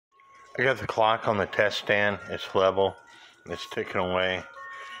I got the clock on the test stand. It's level. It's ticking away.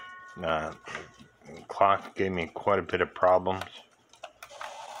 The clock gave me quite a bit of problems.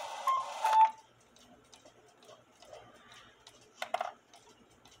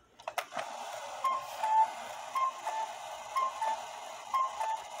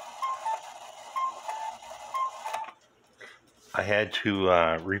 I had to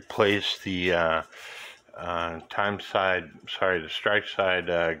replace the the strike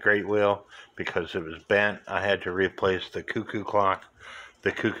side grate wheel because it was bent. I had to replace the cuckoo clock,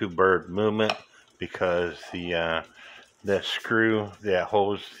 the cuckoo bird movement, because the screw that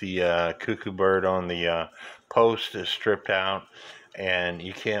holds the cuckoo bird on the post is stripped out, and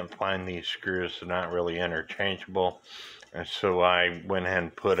you can't find these screws. They're not really interchangeable, and so I went ahead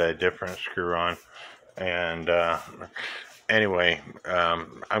and put a different screw on. And anyway,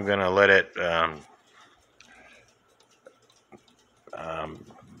 I'm gonna let it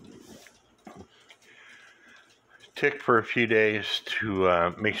tick for a few days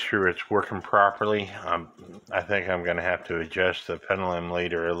to make sure it's working properly. I think I'm going to have to adjust the pendulum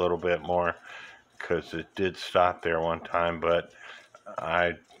leader a little bit more, because it did stop there one time, but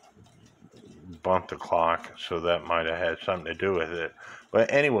I bumped the clock, so that might have had something to do with it.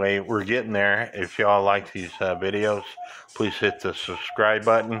 But anyway, we're getting there. If y'all like these videos, please hit the subscribe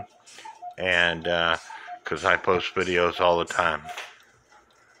button, and because I post videos all the time.